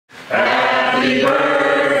Happy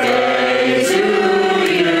birthday to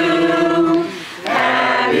you.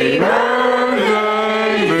 Happy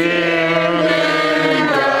birthday, dear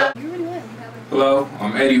Linda. Hello,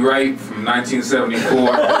 I'm Eddie Wright from 1974.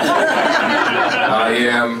 I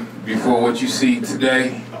am before what you see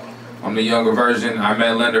today. I'm the younger version. I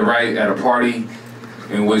met Linda Wright at a party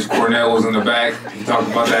in which Cornell was in the back. He talked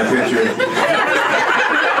about that picture.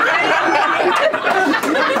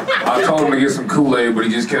 I told him to get some Kool-Aid, but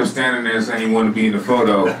he just kept standing there saying he wanted to be in the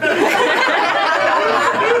photo.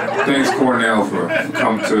 Thanks, Cornell, for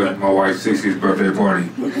coming to my wife's 60th birthday party.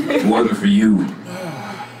 If it wasn't for you,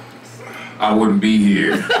 I wouldn't be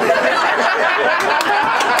here.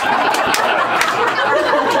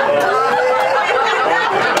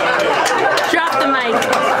 Drop the mic.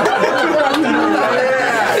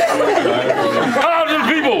 Hello to the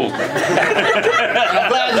people! I'm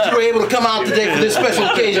glad that you were able to come out today for this special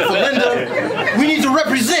occasion for Linda. We need to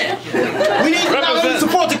represent. We need to not only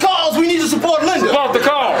support the cause, we need to support Linda. Support the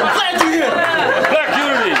cause. Glad you're here. Black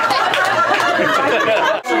unity. Happy birthday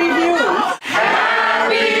to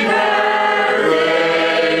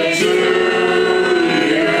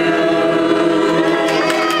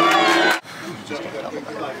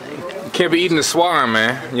You can't be eating the swine,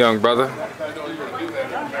 man, young brother.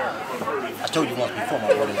 I told you once before,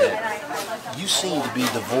 my brother, that you seem to be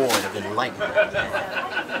devoid of enlightenment.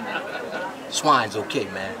 Swine's okay,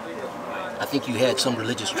 man. I think you had some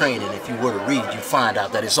religious training. If you were to read, you'd find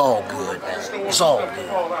out that it's all good, man. It's all good.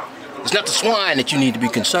 It's not the swine that you need to be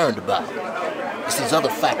concerned about. It's these other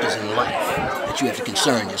factors in life that you have to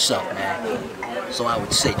concern yourself, man. So I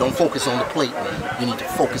would say, don't focus on the plate, man. You need to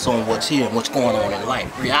focus on what's here and what's going on in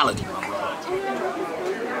life. Reality, my brother.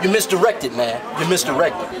 You're misdirected, man. You're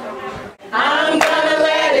misdirected. I'm gonna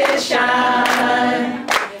let it shine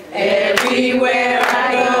everywhere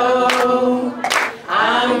I go.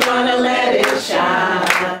 I'm gonna let it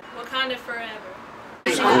shine. Wakanda forever.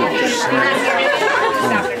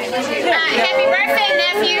 Happy birthday,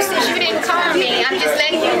 nephew, since you didn't call me. I'm just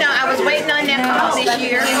letting you know I was waiting on that call this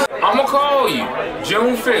year. I'm gonna call you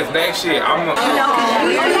June 5th next year. You know,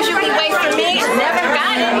 because you usually wait for me, never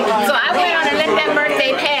got it. So I went on and let that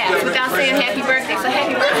birthday pass without saying happy birthday. So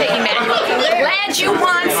happy birthday, Emmanuel. Glad you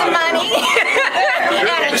won some money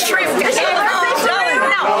and a trip to Canada.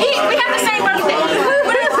 No, we have the same birthday.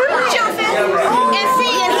 June 5th. And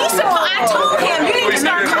see, and I told him, you need to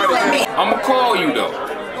start calling me. I'm gonna call you though.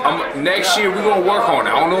 Next year we're gonna work on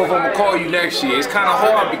it. I don't know if I'm gonna call you next year. It's kind of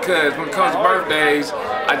hard because when it comes to birthdays,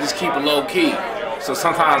 I just keep it low key. So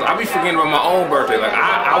sometimes I be forgetting about my own birthday. Like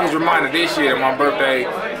I was reminded this year that my birthday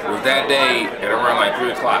was that day at around like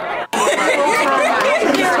 3 o'clock.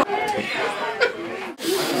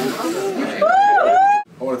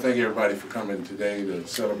 I want to thank everybody for coming today to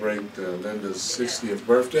celebrate Linda's 60th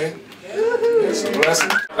birthday. It's a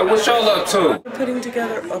blessing. What y'all up to? We're putting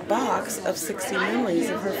together a box of 60 memories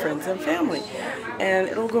of her friends and family, and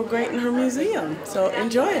it'll go great in her museum, so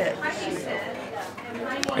enjoy it.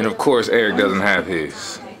 And of course Eric doesn't have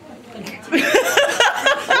his. Of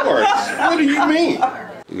course. What do you mean?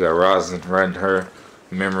 You got Rosin writing her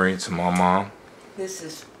memory to my mom. This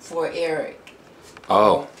is for Eric.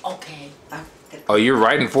 Oh. Okay. Oh, you're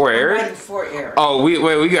writing for Eric? I'm writing for Eric. Oh, we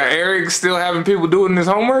got Eric still having people doing his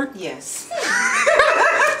homework? Yes.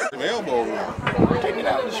 Elbow room. Take it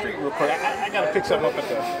out in the street real quick. I gotta pick something up at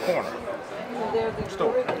the corner.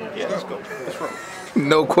 Store. Yeah, let's go. Let's roll.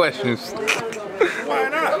 No questions. Why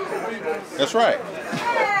not? That's right.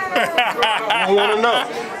 I want to know.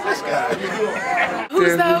 This guy.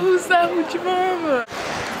 Who's that with your mama?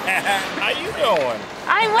 How you doing?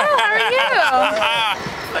 I'm well, how are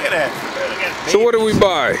you? Look at that. So what do we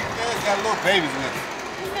buy? Yeah, got little babies with it.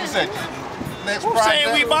 What's that? Next Who's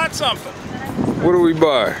saying we bought something? What do we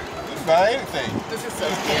buy? We buy anything. Just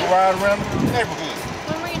ride around the neighborhood.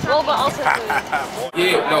 Well, but also food.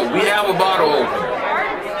 Yeah, no, we have a bottle opener.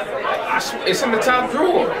 It's in the top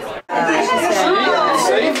drawer.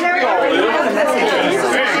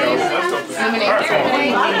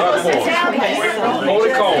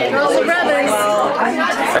 Holy cold.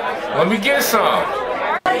 Let me get some.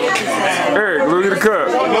 Eric, look at the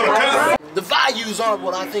cup. The values aren't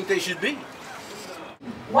what I think they should be.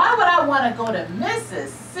 Why would I want to go to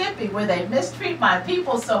Mississippi where they mistreat my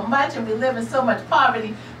people so much and we live in so much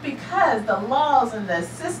poverty? Because the laws and the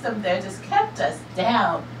system there just kept us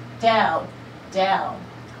down, down, down.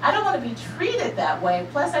 I don't want to be treated that way.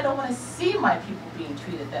 Plus, I don't want to see my people being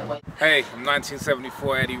treated that way. Hey, I'm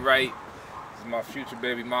 1974 Eddie Wright. This is my future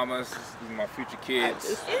baby mamas. These are my future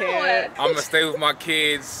kids. I'm going to stay with my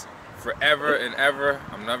kids forever and ever.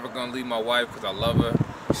 I'm never going to leave my wife because I love her.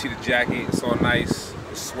 You see the jacket, it's all nice.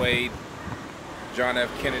 The suede. John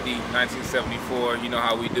F. Kennedy, 1974. You know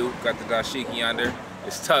how we do. Got the dashiki under.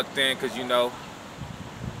 It's tucked in because you know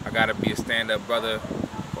I gotta be a stand-up brother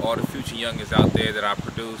for all the future youngins out there that I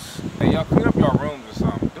produce. Hey, y'all clean up your rooms or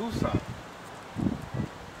something. Do something.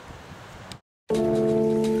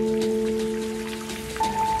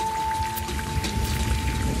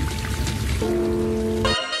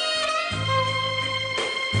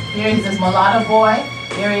 Here he's this mulatto boy.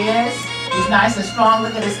 Here he is. He's nice and strong.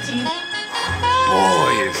 Look at his teeth.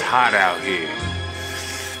 Boy, it's hot out here.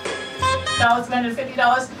 $250,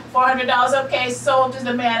 $400. Okay, sold to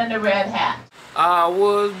the man in the red hat. I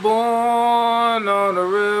was born on the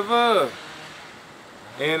river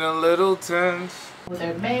in a little tent. With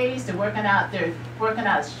their maids, they're working out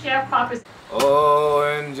sharecroppers. Oh,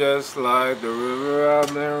 and just like the river,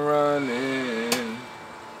 I've been running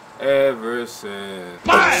ever since.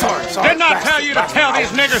 Sorry. Didn't I tell you to tell these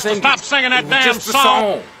niggers to stop singing that damn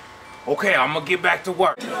song? Okay, I'm gonna get back to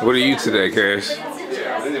work. What are you today, Cash?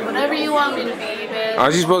 Whatever you want me to be, man.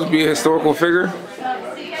 Aren't you supposed to be a historical figure?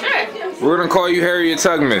 Sure. We're gonna call you Harriet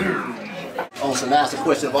Tubman. Oh, so now it's a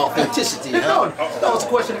question of authenticity, huh? No, it's a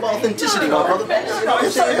question of authenticity, my brother. You know what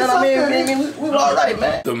I'm saying, man? I mean, we were all right,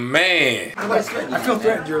 man. The man. I feel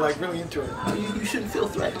threatened. You're like really into it. You shouldn't feel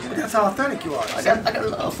threatened. But that's how authentic you are. I got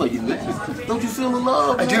love for you, man. Don't you feel the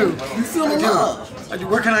love? I do. You feel the love? I do.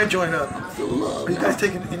 Where can I join up? I feel the love. Are you guys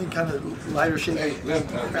taking any kind of lighter shade?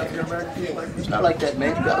 African American people like It's not like that,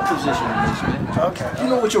 man. You got a position in this, man. Okay. You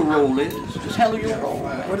know what your role is. Just handle your role.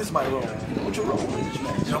 What is my role? You know what your role is,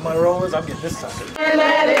 man. You know what my role is? I'm getting this sucker. And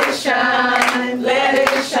let it shine, let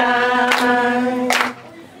it shine.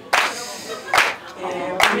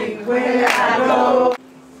 Everywhere I go.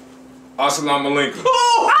 Assalamu alaikum.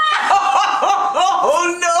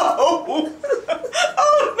 Oh no! Oh no!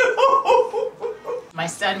 My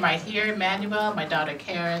son right here, Emmanuel, my daughter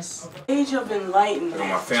Karis. Age of enlightenment.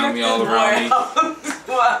 My family all around me.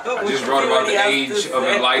 I just wrote about the age of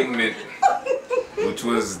enlightenment, which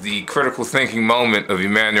was the critical thinking moment of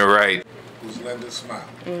Emmanuel Wright. Was Linda's smile.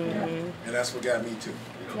 And that's what got me too.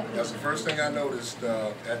 That's the first thing I noticed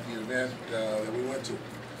at the event that we went to,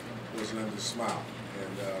 was Linda's smile.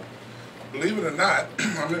 And believe it or not,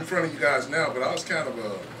 I'm in front of you guys now, but I was kind of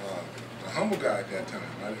a humble guy at that time.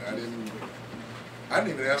 I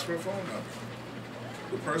didn't even ask for a phone number.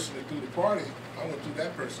 The person that threw the party, I went through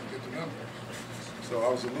that person to get the number. So I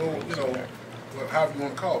was a little, you know, well, however you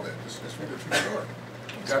want to call that. It's really a true story.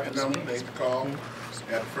 Got the number, made the call.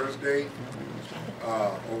 At the first date,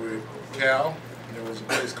 over at Cal, there was a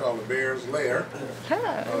place called the Bear's Lair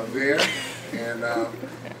there, and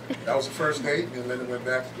that was the first date, and then it went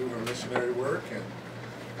back to do her missionary work, and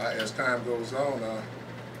as time goes on,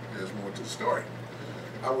 there's more to the story.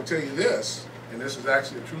 I will tell you this, and this is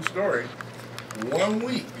actually a true story. 1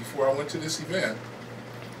 week before I went to this event,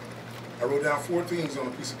 I wrote down 4 things on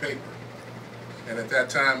a piece of paper, and at that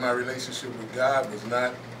time, my relationship with God was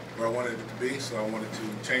not where I wanted it to be, so I wanted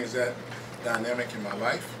to change that dynamic in my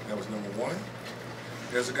life. That was number 1.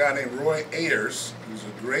 There's a guy named Roy Ayers, who's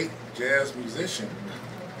a great jazz musician.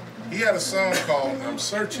 He had a song called I'm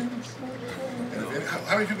Searching. And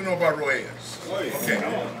how many people know about Roy Ayers? Okay,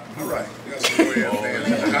 all right. We got some Roy Ayers fans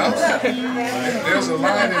in the house. There's a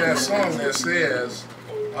line in that song that says,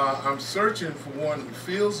 I'm searching for one who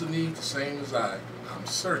feels the need the same as I. I'm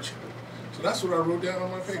searching. So that's what I wrote down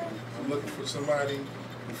on my paper. I'm looking for somebody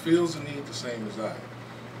who feels the need the same as I.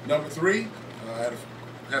 Number 3, I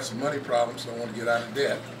had some money problems, so I want to get out of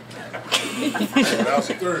debt. So that was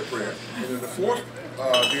the 3rd prayer. And then the 4th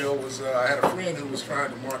deal was I had a friend who was trying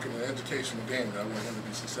to market an educational game, and I wanted him to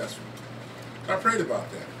be successful. So I prayed about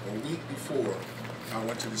that a week before I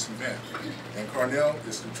went to this event. And Carnell,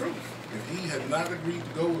 it's the truth. If he had not agreed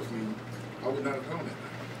to go with me, I would not have gone that night.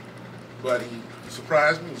 But he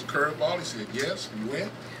surprised me. It was a curveball. He said yes. We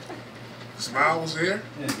went. The smile was there.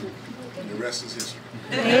 And the rest is history.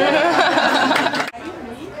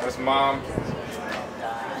 That's Mom.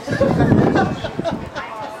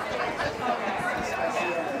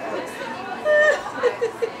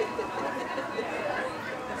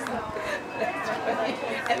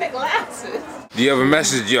 And the glasses. Do you have a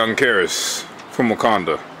message, young Karis, from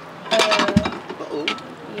Wakanda?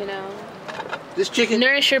 You know, This chicken,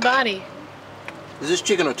 nourish your body. is this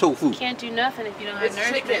chicken or tofu? You can't do nothing if you don't have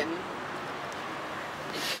nourishment.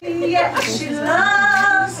 Yeah, she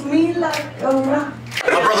loves me like a rock.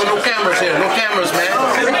 My brother, no cameras here, no cameras, man.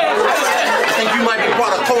 I think you might be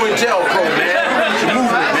part of COINTELPRO, man. It's a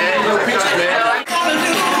movement, man. No pictures, man.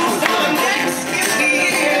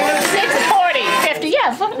 60, 40, 50, yeah.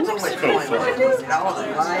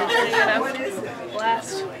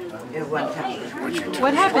 Blast. one time.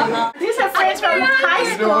 What happened? These are friends from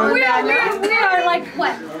high school. We are like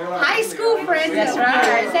what? High school friends. That's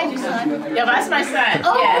right. Is that your son? Yeah, that's my son.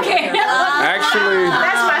 Oh, Yeah. okay. Actually,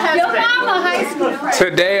 That's my husband. Your mama high school friend.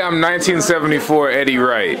 today I'm 1974 Eddie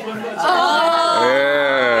Wright. Oh.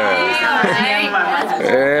 Yeah.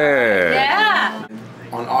 Yeah. Yeah.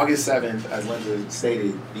 On August 7th, as Linda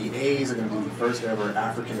stated, the A's are going to do the first ever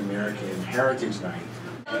African American Heritage Night.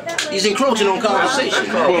 He's encroaching on conversation.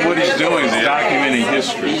 Well, what he's doing is documenting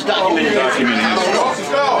history. He's documenting history.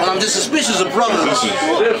 And I'm just suspicious of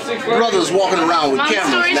brothers walking around with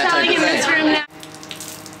cameras and that type of thing.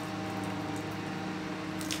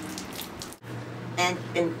 And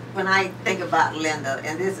when I think about Linda,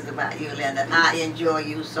 and this is about you, Linda, I enjoy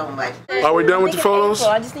you so much. Are we done with the photos?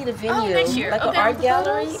 I just need a venue, like an art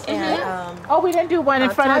gallery, and oh, we didn't do one in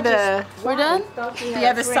front of the. We're done. The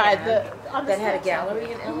other side. That had a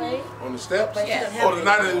gallery in LA. On the steps? Yeah. Oh, the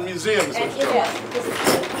night in the museum is supposed to go.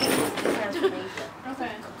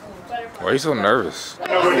 Why are you so nervous?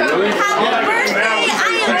 Happy birthday! I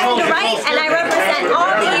am Linda Wright, and I represent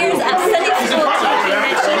all the years of Sunday school teaching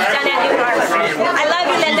that she's done at New Harvard. I love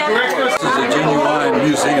you, Linda. This is a genuine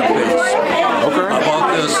museum piece. Okay. I bought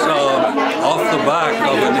this off the back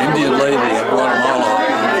of an Indian lady in Guatemala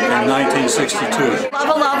in 1962.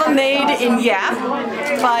 Lava Lava made in Yap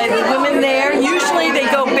by the women there. Usually they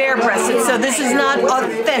go bare-breasted, so this is not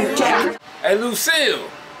authentic. Hey, Lucille,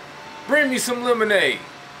 bring me some lemonade.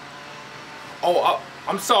 Oh,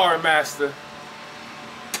 I'm sorry, Master.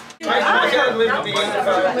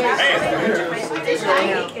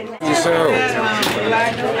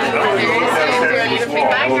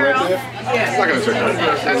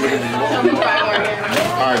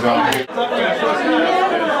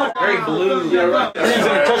 Very blue. He's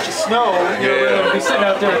gonna touch the snow. You're gonna be sitting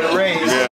out there in the rain.